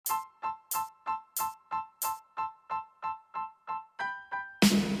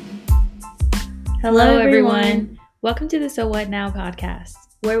Hello, everyone. Welcome to the So What Now podcast,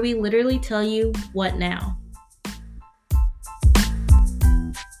 where we literally tell you what now.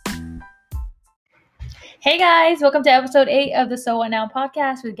 Hey guys, welcome to episode 8 of the So What Now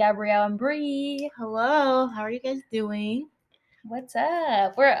podcast with Gabrielle and Bree. Hello, how are you guys doing? What's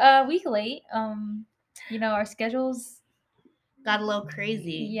up? We're a week late. Our schedules Got a little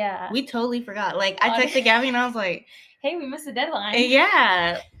crazy. Yeah. We totally forgot. I texted Gabby and I was like, hey, we missed the deadline.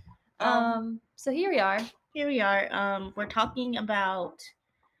 Yeah. So here we are. We're talking about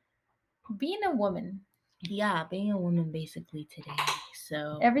being a woman. Yeah, being a woman basically today.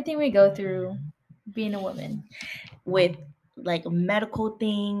 So everything we go through being a woman. With medical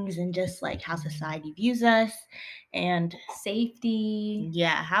things and just how society views us and safety.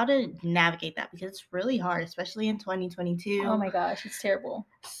 Yeah, how to navigate that because it's really hard, especially in 2022. Oh my gosh, it's terrible.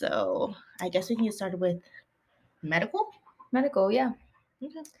 So I guess we can get started with medical, yeah.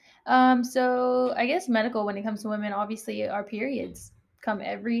 Okay. So I guess medical, when it comes to women, obviously our periods come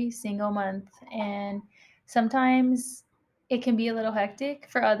every single month, and sometimes it can be a little hectic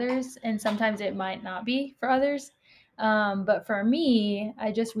for others, and sometimes it might not be for others. But for me,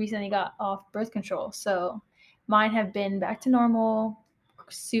 I just recently got off birth control, so mine have been back to normal.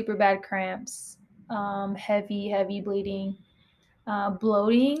 Super bad cramps, heavy bleeding,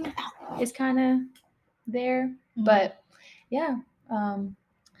 bloating is kind of there, but yeah.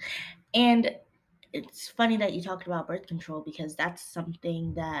 And it's funny that you talked about birth control because that's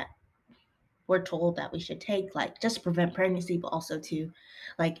something that we're told that we should take, just to prevent pregnancy, but also to,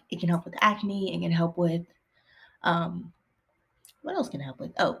 it can help with acne, it can help with, what else can it help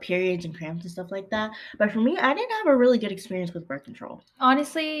with? Oh, periods and cramps and stuff like that. But for me, I didn't have a really good experience with birth control.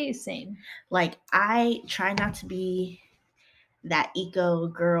 Honestly, same. I try not to be that eco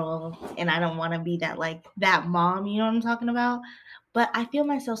girl, and I don't want to be that mom, you know what I'm talking about? But I feel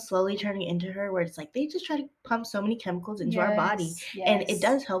myself slowly turning into her, where it's they just try to pump so many chemicals into our body. Yes. And it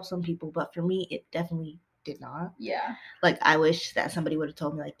does help some people, but for me, it definitely did not. Yeah. I wish that somebody would have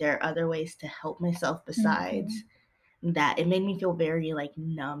told me, there are other ways to help myself besides that. It made me feel very,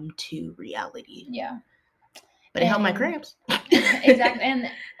 numb to reality. Yeah. But it helped my cramps. Exactly. And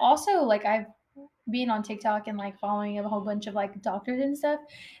also, I've been on TikTok and, following a whole bunch of, doctors and stuff.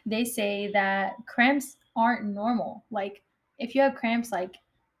 They say that cramps aren't normal. If you have cramps,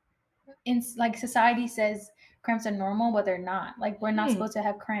 in society says cramps are normal, but they're not. We're not supposed to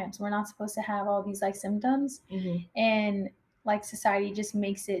have cramps. We're not supposed to have all these symptoms. And society just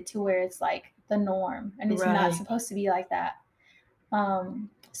makes it to where it's the norm, and it's not supposed to be like that.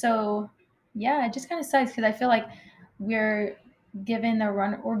 So yeah, it just kind of sucks because I feel like we're given the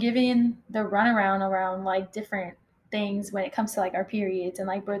runaround around different things when it comes to our periods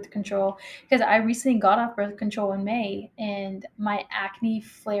and birth control, because I recently got off birth control in May and my acne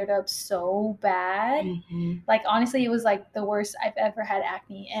flared up so bad. Honestly, it was the worst I've ever had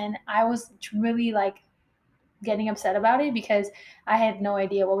acne, and I was really getting upset about it because I had no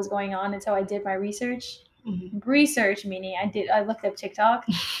idea what was going on until I did my research. Research meaning I looked up TikTok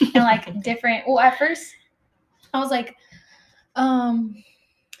and different. Well, at first I was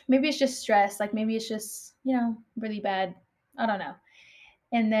maybe it's just stress. Maybe it's just really bad. I don't know.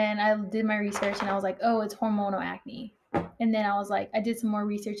 And then I did my research and I was oh, it's hormonal acne. And then I did some more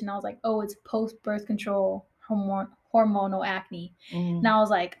research and I was oh, it's post birth control hormonal acne. And I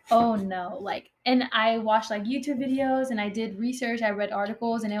was oh no. And I watched YouTube videos and I did research. I read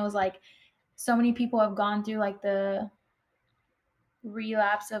articles and it was so many people have gone through the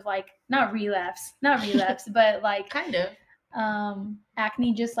relapse of not relapse, but kind of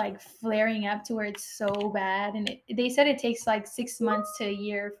acne just flaring up to where it's so bad. And they said it takes 6 months to a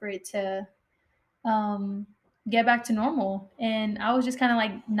year for it to get back to normal. And I was just kind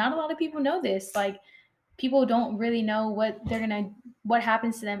of not a lot of people know this. People don't really know what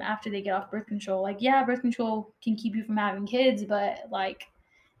happens to them after they get off birth control. Yeah, birth control can keep you from having kids, but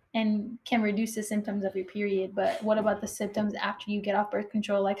and can reduce the symptoms of your period. But what about the symptoms after you get off birth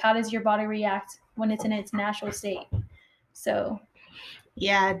control? How does your body react when it's in its natural state? So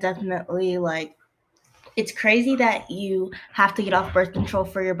yeah, definitely. It's crazy that you have to get off birth control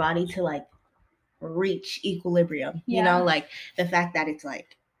for your body to reach equilibrium. Yeah. The fact that it's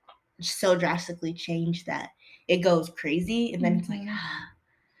so drastically changed that it goes crazy, and then it's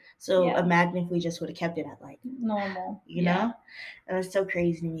so Yeah. imagine if we just would have kept it at normal, you know? And it's so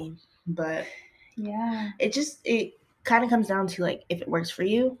crazy to me. But yeah, it kind of comes down to if it works for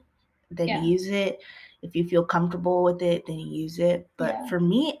you, then Yeah. you use it. If you feel comfortable with it, then you use it. But Yeah. for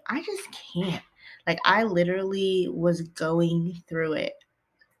me, I just can't. I literally was going through it.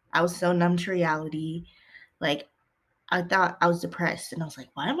 I was so numb to reality. I thought I was depressed, and I was like,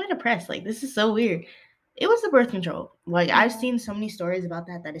 why am I depressed? Like, this is so weird. It was the birth control. Like, I've Yeah. seen so many stories about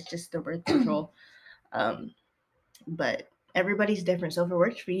that it's just the birth control. But everybody's different. So if it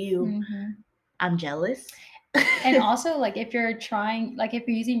works for you, I'm jealous. And also, like, if you're trying, like, if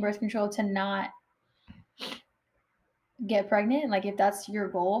you're using birth control to not get pregnant, like, if that's your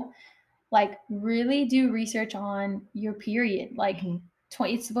goal, like, really do research on your period. Like, Mhm.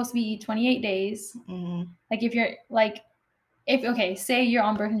 it's supposed to be 28 days. Mhm. Like, if you're, like, okay, say you're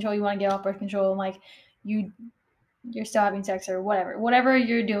on birth control, you want to get off birth control, and, like, you're still having sex or whatever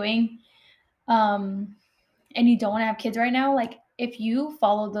you're doing, and you don't want to have kids right now, like, if you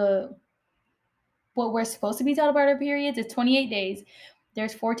follow what we're supposed to be taught about our periods, it's 28 days.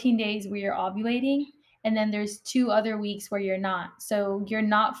 There's 14 days where you're ovulating, and then there's 2 other weeks where you're not. So you're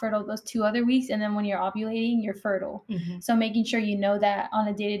not fertile those 2 other weeks, and then when you're ovulating, you're fertile. Mhm. So making sure you know that on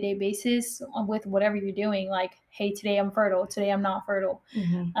a day-to-day basis with whatever you're doing, like, hey, today I'm fertile, today I'm not fertile.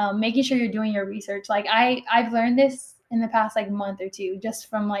 Mhm. Making sure you're doing your research. Like, I've learned this in the past, like, month or two, just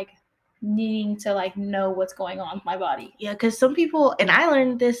from, like, needing to, like, know what's going on with my body. Yeah, because some people, and I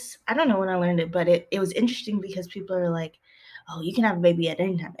learned this, I don't know when I learned it, but it was interesting because people are like, oh, you can have a baby at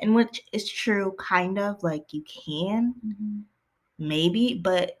any time. And which is true, kind of, like you can, maybe,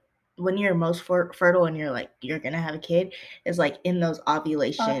 but when you're most fertile and you're like, you're going to have a kid, it's like in those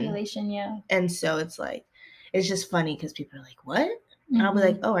Ovulation, yeah. And so it's like, it's just funny because people are like, what? And I'll be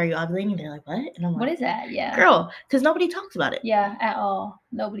like, oh, are you ovulating? They're like, what? And I'm What like, is that? Yeah. girl, because nobody talks about it. Yeah, at all.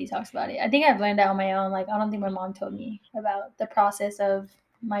 Nobody talks about it. I think I've learned that on my own. Like, I don't think my mom told me about the process of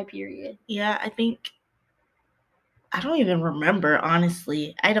my period. Yeah, I don't even remember,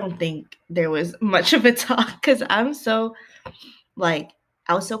 honestly. I don't think there was much of a talk because I'm so, like,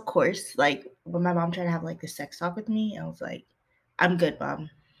 I was so coarse. Like, when my mom tried to have, like, the sex talk with me, I was like, I'm good, mom.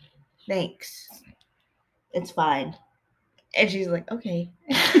 Thanks. It's fine. And she's like, okay.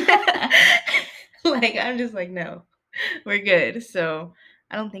 Like, I'm just like, no, we're good. So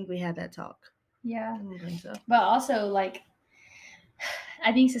I don't think we had that talk. Yeah. I don't think so. But also, like,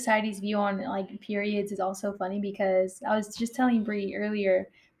 I think society's view on, like, periods is also funny because I was just telling Bree earlier,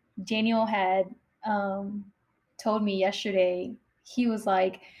 Daniel had told me yesterday, he was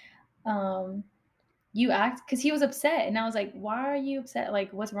like, you act, because he was upset, and I was like, why are you upset,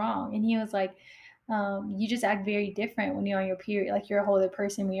 like, what's wrong? And he was like, you just act very different when you're on your period, like, you're a whole other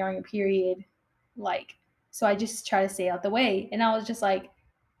person when you're on your period, like, so I just try to stay out the way. And I was just like,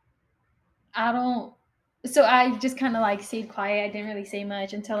 I don't, so I just kind of, like, stayed quiet. I didn't really say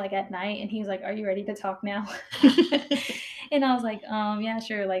much until, like, at night, and he was like, are you ready to talk now? And I was like, yeah,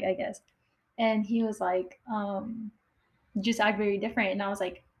 sure, like, I guess. And he was like, just act very different. And I was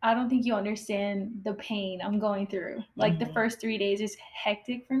like, I don't think you understand the pain I'm going through. Like, the first 3 days is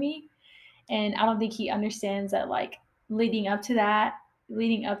hectic for me. And I don't think he understands that, like, leading up to that,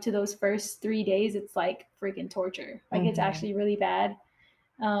 leading up to those first 3 days, it's like freaking torture. Like, it's actually really bad.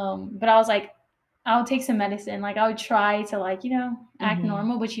 But I was like, I'll take some medicine. Like, I would try to, like, act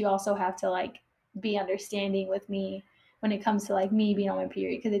normal, but you also have to, like, be understanding with me when it comes to, like, me being on my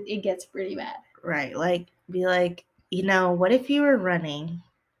period, because it gets pretty bad. Right. Like, be like, what if you were running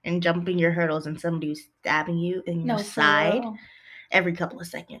and jumping your hurdles and somebody was stabbing you in your side every couple of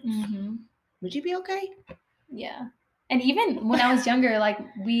seconds? Would you be okay? Yeah. And even when I was younger, like,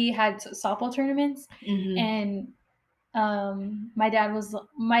 we had softball tournaments, and my dad,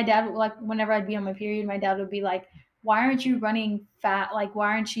 like, whenever I'd be on my period, my dad would be like, why aren't you running fat? Like, why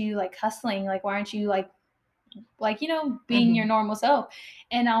aren't you, like, hustling? Like, why aren't you, like, being your normal self?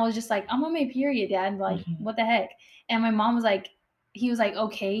 And I was just like, I'm on my period, Dad. Like, what the heck? And my mom was like, he was like,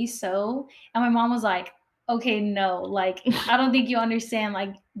 okay, so, and my mom was like, okay, no, like, I don't think you understand.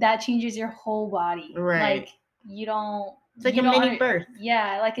 Like, that changes your whole body. Right. Like, you don't. It's like a mini birth.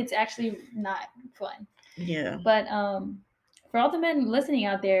 Yeah, like, it's actually not fun. Yeah. But for all the men listening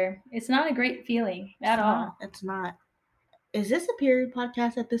out there, it's not a great feeling at all. It's not. Is this a period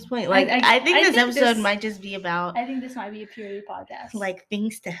podcast at this point? Like, I think this episode might just be about. I think this might be a period podcast. Like,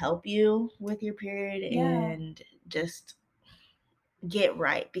 things to help you with your period and just get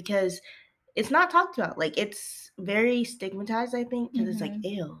right, because it's not talked about. Like, it's very stigmatized, I think, because it's like,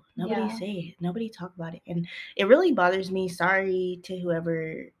 ew, nobody say it, nobody talk about it, and it really bothers me. Sorry to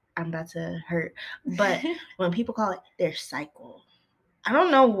whoever I'm about to hurt, but when people call it their cycle, I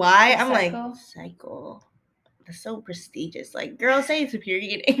don't know why. I'm like, cycle. That's so prestigious. Like, girl, say it's a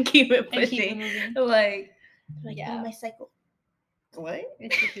period and keep it pushing. Like, oh, my cycle. What?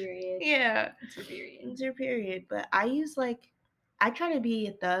 It's your period. Yeah. It's your period. It's your period. But I try to be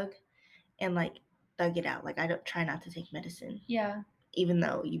a thug and, like, thug it out. Like, I don't try not to take medicine. Yeah. even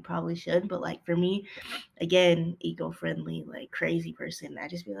though you probably should. But like for me, again, eco-friendly, like crazy person, I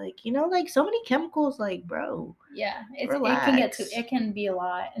just be like, like so many chemicals, like bro, Yeah, relax. it can be a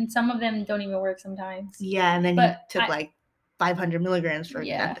lot, and some of them don't even work sometimes. Yeah, and then you But took like 500 milligrams for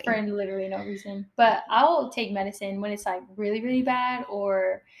yeah, for nothing. literally no reason. But I'll take medicine when it's like really, really bad,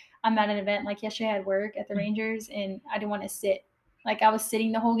 or I'm at an event. Like yesterday, I had work at the Rangers, and I didn't want to sit. Like I was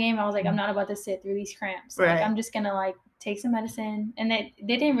sitting the whole game. I was like, I'm not about to sit through these cramps. Like Right. I'm just gonna like take some medicine, and they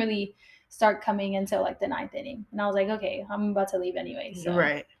didn't really start coming until like the ninth inning, and I was like, okay, I'm about to leave anyway. So,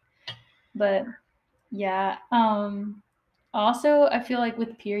 Right. but yeah. Also, I feel like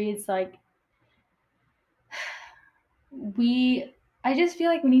with periods, like I just feel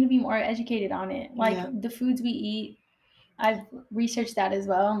like we need to be more educated on it. Like Yeah. the foods we eat, I've researched that as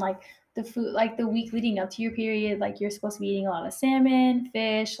well. And like the food, like the week leading up to your period, like you're supposed to be eating a lot of salmon,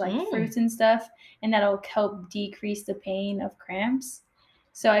 fish, like fruits and stuff, and that'll help decrease the pain of cramps.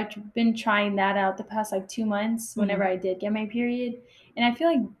 So I've been trying that out the past like 2 months whenever I did get my period. And I feel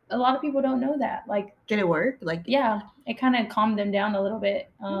like a lot of people don't know that. Like, Did it work? Like, yeah, it kind of calmed them down a little bit.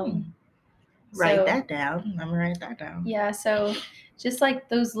 write So that down. I'm gonna write that down. yeah, so just like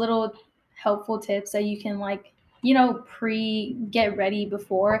those little helpful tips that you can like, pre get ready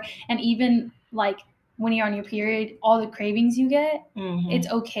before, and even like when you're on your period, all the cravings you get, it's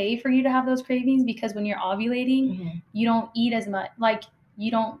okay for you to have those cravings, because when you're ovulating, you don't eat as much. Like you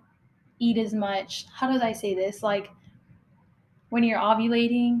don't eat as much. How does I say this? Like when you're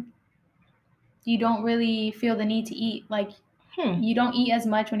ovulating, you don't really feel the need to eat. Like you don't eat as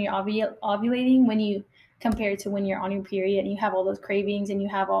much when you're ovulating when you compare to when you're on your period and you have all those cravings and you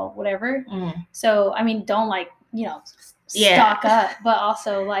have all whatever. So I mean, don't like stock up, but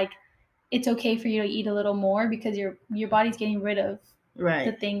also like it's okay for you to eat a little more, because your body's getting rid of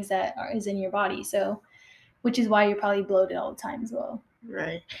the things that is in your body. So which is why you're probably bloated all the time as well.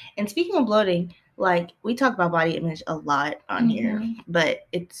 Right. And speaking of bloating, like we talk about body image a lot on here, but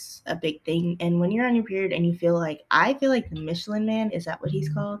it's a big thing. And when you're on your period and you feel like, I feel like the Michelin Man, is that what he's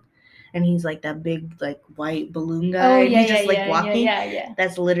called? And he's like that big like white balloon guy. Oh and yeah, he's yeah, just like yeah, walking. yeah.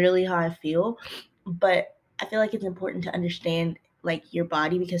 That's literally how I feel. But I feel like it's important to understand like your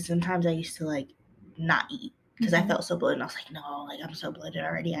body, because sometimes I used to like not eat because I felt so bloated. And I was like, no, like I'm so bloated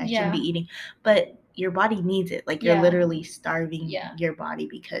already. I shouldn't be eating. But your body needs it. Like you're literally starving your body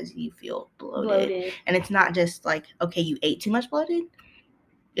because you feel bloated. And it's not just like, okay, you ate too much bloated.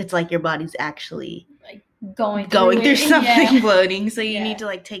 It's like your body's actually like going through something bloating. So you Yeah. need to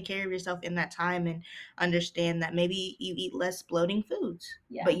like take care of yourself in that time and understand that maybe you eat less bloating foods,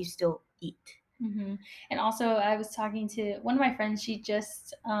 but you still eat. And also, I was talking to one of my friends. She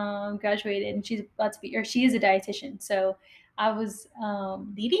just graduated, and she's about to be, or she is a dietitian. So I was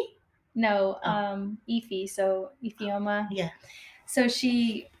Didi? No, Efi. So Efioma. Yeah. So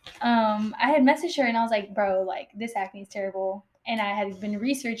she, I had messaged her and I was like, bro, like this acne is terrible. And I had been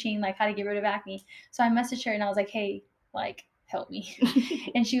researching like how to get rid of acne. So I messaged her and I was like, hey, like help me.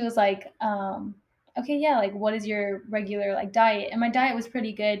 And she was like, okay, yeah, like what is your regular like diet? And my diet was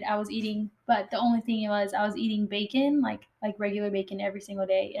pretty good. I was eating, but the only thing was I was eating bacon, like regular bacon every single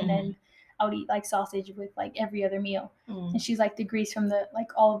day. And then I would eat like sausage with like every other meal. And she's like, the grease from the like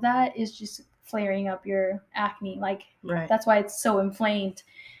all of that is just flaring up your acne. Like that's why it's so inflamed.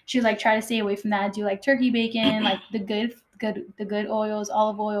 She was like, try to stay away from that. Do like turkey bacon, like the good oils,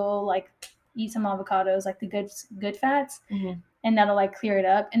 olive oil, like eat some avocados, like the good fats. And that'll like clear it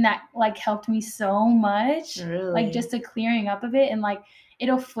up. And that like helped me so much. Really? Like just the clearing up of it. And like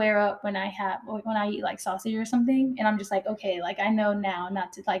it'll flare up when I eat like sausage or something. And I'm just like, okay, like I know now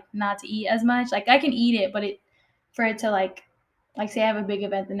not to eat as much. Like I can eat it, but for it to like say I have a big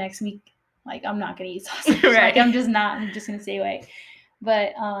event the next week, like I'm not gonna eat sausage. Like I'm just gonna stay away.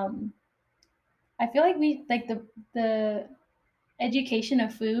 But I feel like we like the education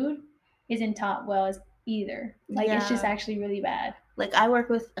of food isn't taught well as either. Like it's just actually really bad. Like I work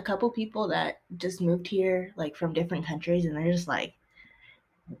with a couple people that just moved here like from different countries, and they're just like,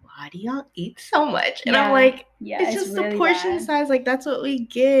 why do y'all eat so much? And I'm like, it's just really the portion size. Like that's what we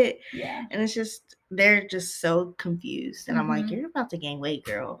get. Yeah. And it's just, they're just so confused. And I'm like, you're about to gain weight,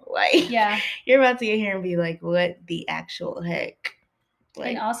 girl. Like, you're about to get here and be like, what the actual heck? Like,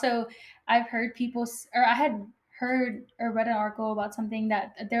 and also, I've heard people, or I had heard or read an article about something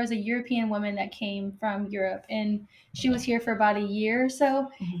that there was a European woman that came from Europe, and she was here for about a year or so,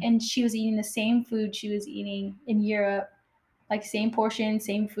 and she was eating the same food she was eating in Europe, like same portion,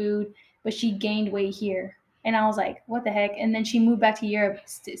 same food, but she gained weight here. And I was like, what the heck? And then she moved back to Europe,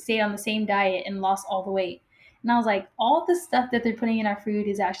 stayed on the same diet, and lost all the weight. And I was like, all the stuff that they're putting in our food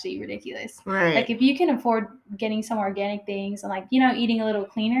is actually ridiculous. Right. Like, if you can afford getting some organic things and, like, eating a little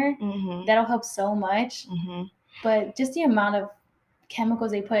cleaner, that'll help so much. But just the amount of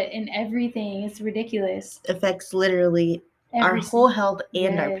chemicals they put in everything is ridiculous. Affects literally our whole health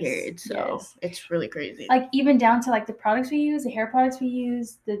and our period. So it's really crazy. Like, even down to, like, the products we use, the hair products we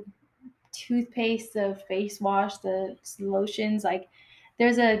use, the toothpaste, the face wash, the lotions. Like,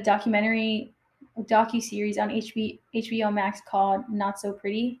 there's a docu-series on HBO Max called Not So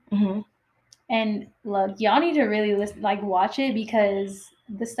Pretty. And look, y'all need to really watch it, because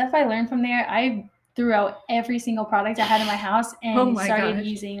the stuff I learned from there, I threw out every single product I had in my house and started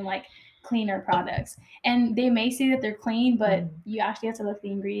using like cleaner products. And they may say that they're clean, but you actually have to look at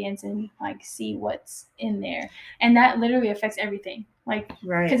the ingredients and like see what's in there. And that literally affects everything. Like,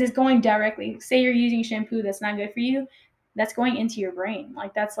 because it's going directly. Say you're using shampoo that's not good for you, that's going into your brain.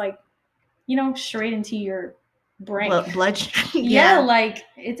 Like, that's like, straight into your brain. Bloodstream. Yeah, like,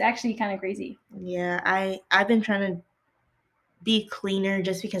 it's actually kind of crazy. Yeah, I've been trying to be cleaner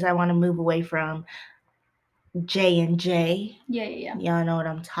just because I want to move away from J&J. Yeah. Y'all know what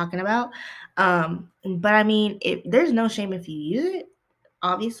I'm talking about. But I mean, there's no shame if you use it,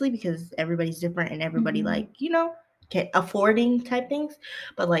 obviously, because everybody's different and everybody affording type things.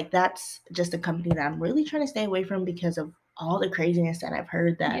 But like, that's just a company that I'm really trying to stay away from because of all the craziness that I've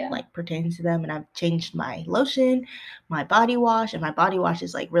heard that like pertains to them. And I've changed my lotion, my body wash, and my body wash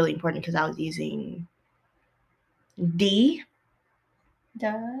is like really important because I was using D.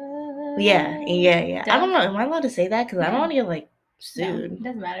 Duh. Yeah. I don't know. Am I allowed to say that? Because I don't want to get like sued. No, it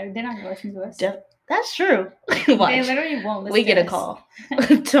doesn't matter. They're not going to listen to us. That's true. They literally won't listen. We get a call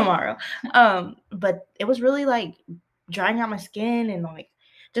tomorrow. But it was really like drying out my skin and like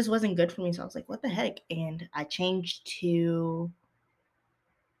just wasn't good for me. So I was like, what the heck? And I changed to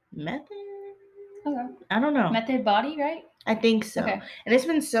Method. Okay. I don't know. Method Body, right? I think so. Okay. And it's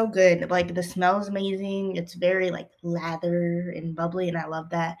been so good. Like, the smell is amazing. It's very like lather and bubbly, and I love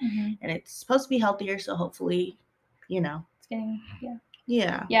that. And it's supposed to be healthier, so hopefully, it's getting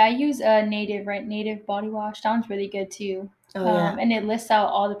Yeah. I use Native body wash. That one's really good too. And it lists out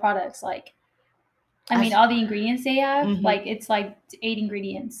all the products, like, all the ingredients they have. Like, it's like 8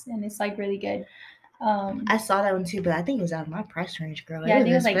 ingredients, and it's like really good. I saw that one too, but I think it was out of my price range, girl. Yeah, I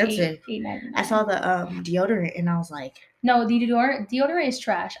think it was expensive. like $8.99. I saw the deodorant and I was like, no, the deodorant is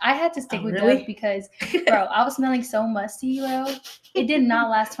trash. I had to stick with Dove because, bro, I was smelling so musty, bro. It did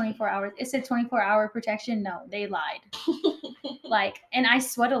not last 24 hours. It said 24-hour protection. No, they lied. Like, and I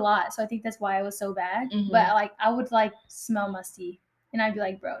sweat a lot, so I think that's why it was so bad. But like, I would like smell musty, and I'd be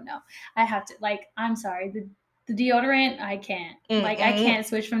like, bro, no, I have to. Like, I'm sorry, the deodorant, I can't. Like, I can't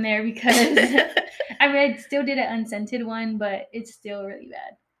switch from there because I still did an unscented one, but it's still really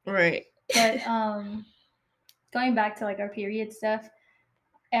bad. Right. But going back to like our period stuff,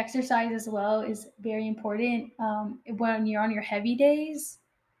 exercise as well is very important. When you're on your heavy days,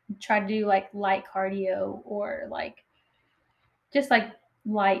 try to do like light cardio or like just like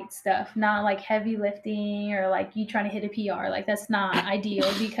light stuff, not like heavy lifting or like you trying to hit a PR. Like, that's not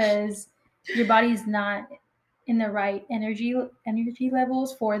ideal because your body's not in the right energy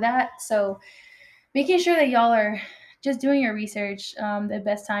levels for that. So making sure that y'all are just doing your research. The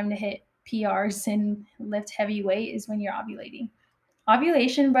best time to hit PRs and lift heavy weight is when you're ovulating.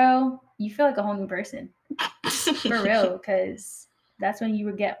 Ovulation, bro, you feel like a whole new person. For real, because that's when you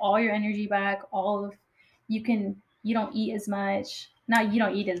would get all your energy back. You don't eat as much. Not you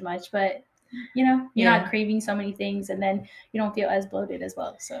don't eat as much, but you're not craving so many things, and then you don't feel as bloated as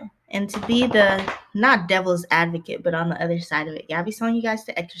well. So, and to be the not devil's advocate, but on the other side of it, Gabby's telling you guys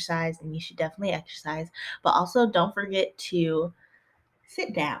to exercise, and you should definitely exercise, but also don't forget to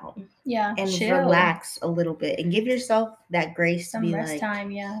sit down, and chill. Relax a little bit, and give yourself that grace some to be rest like,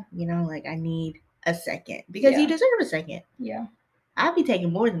 time. Yeah, like, I need a second because you deserve a second. Yeah, I'll be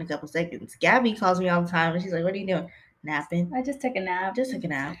taking more than a couple seconds. Gabby calls me all the time, and she's like, "What are you doing?" Napping. I just took a nap. Just took a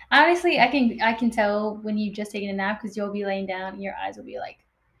nap. Honestly, I can tell when you've just taken a nap because you'll be laying down and your eyes will be like.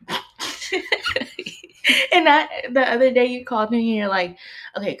 And the other day you called me and you're like,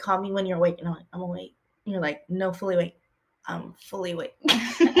 "Okay, call me when you're awake." And I'm like, "I'm awake." And you're like, "No, fully awake." I'm fully awake.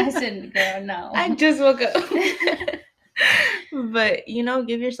 I said, "Girl, no." I just woke up. But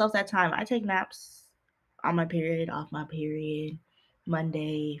give yourself that time. I take naps on my period, off my period.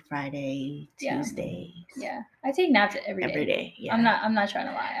 Monday, Friday, Tuesdays. Yeah. I take naps every day. Every day, yeah. I'm not trying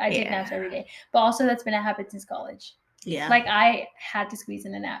to lie. I take naps every day. But also that's been a habit since college. Yeah. Like, I had to squeeze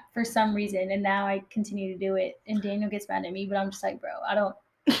in a nap for some reason, and now I continue to do it. And Daniel gets mad at me, but I'm just like, bro,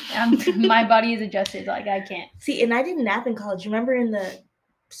 my body is adjusted. Like, I can't. See, and I didn't nap in college. Remember in the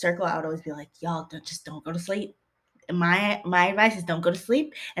circle, I would always be like, y'all just don't go to sleep. My advice is don't go to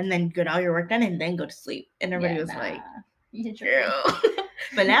sleep, and then get all your work done, and then go to sleep. And everybody was like, girl.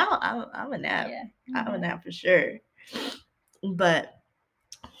 But now I'm a nap. Yeah, I'm a nap for sure. But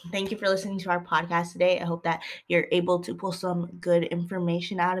thank you for listening to our podcast today. I hope that you're able to pull some good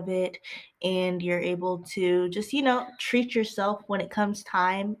information out of it, and you're able to just, treat yourself when it comes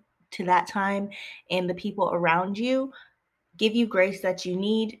time to that time, and the people around you give you grace that you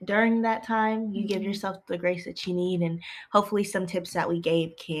need during that time. You give yourself the grace that you need, and hopefully some tips that we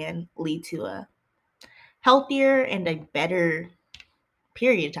gave can lead to a healthier and a better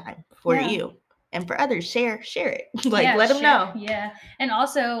period time for you. And for others, share it. Let them know. Yeah. And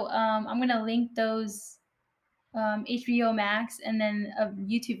also, I'm going to link those HBO Max and then a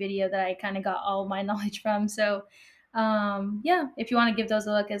YouTube video that I kind of got all my knowledge from. So, if you want to give those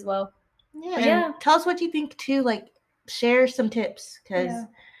a look as well. Yeah. Tell us what you think too. Share some tips, because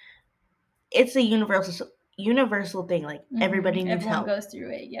it's a universal thing. Everybody needs help. Everyone goes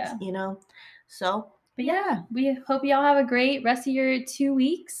through it. Yeah. So. But we hope y'all have a great rest of your 2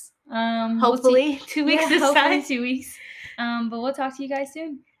 weeks. Hopefully 2 weeks this time. Hopefully 2 weeks. But we'll talk to you guys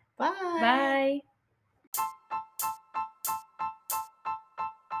soon. Bye.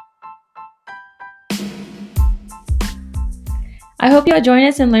 I hope y'all join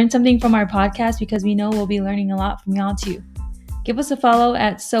us and learn something from our podcast, because we know we'll be learning a lot from y'all too. Give us a follow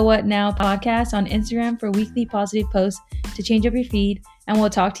at So What Now Podcast on Instagram for weekly positive posts to change up your feed, and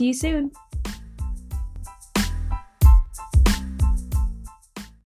we'll talk to you soon.